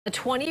A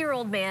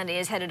 20-year-old man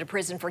is headed to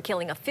prison for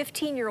killing a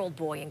 15-year-old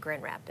boy in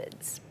Grand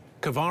Rapids.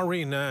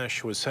 Khavaree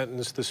Nash was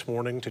sentenced this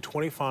morning to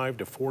 25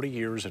 to 40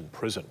 years in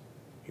prison.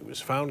 He was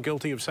found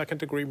guilty of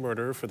second-degree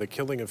murder for the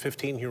killing of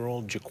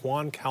 15-year-old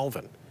Jaquan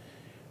Calvin.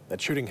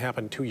 That shooting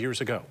happened 2 years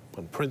ago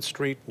on Prince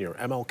Street near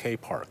MLK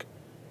Park.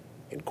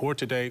 In court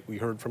today, we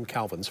heard from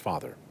Calvin's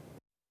father.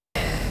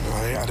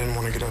 I didn't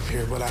want to get up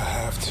here, but I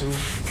have to.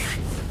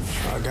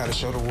 I got to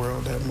show the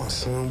world that my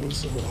son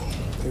was,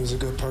 he was a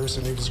good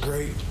person. He was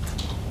great.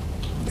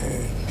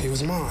 And he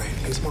was mine.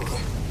 He's mine.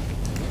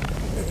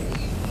 And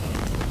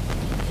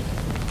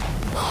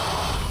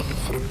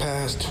for the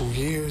past 2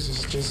 years,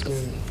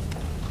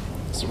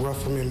 it's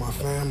rough for me and my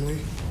family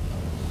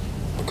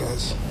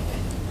because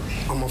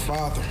I'm a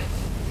father.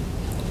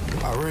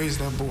 I raised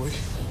that boy.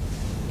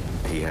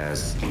 He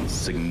has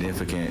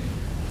significant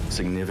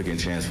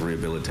chance for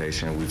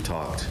rehabilitation. We've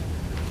talked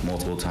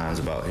multiple times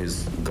about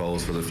his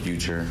goals for the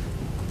future,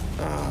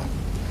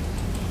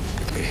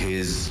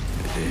 his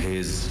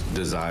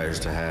desires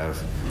to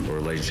have a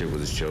relationship with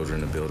his children,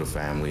 to build a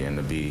family, and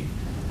to be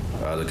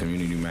the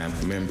community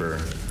member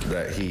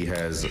that he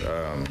has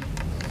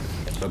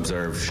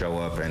observed show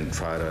up and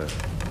try to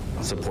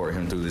support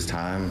him through this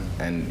time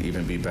and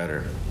even be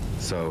better.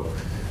 So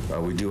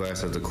we do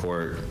ask that the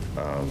court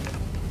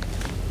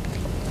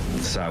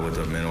decide with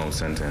a minimum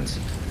sentence.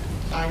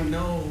 I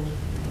know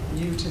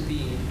you to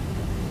be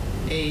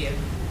a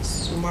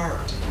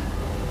smart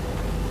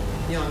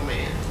young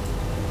man.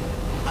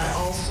 I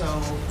also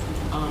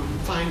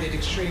find it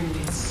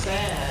extremely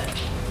sad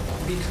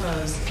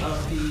because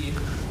of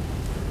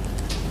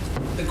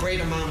the great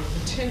amount of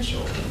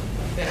potential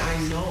that I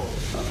know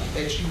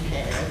that you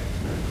had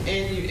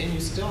and you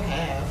still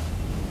have.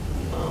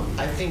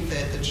 I think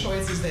that the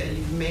choices that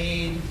you've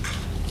made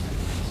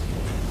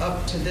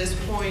up to this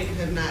point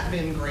have not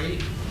been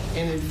great.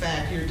 And in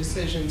fact, your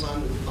decisions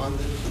on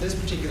this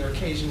particular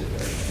occasion,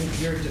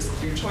 your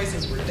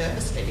choices were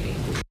devastating.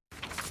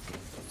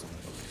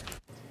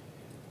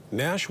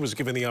 Nash was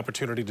given the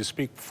opportunity to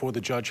speak before the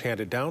judge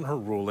handed down her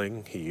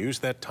ruling. He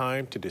used that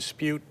time to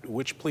dispute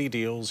which plea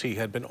deals he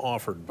had been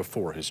offered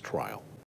before his trial.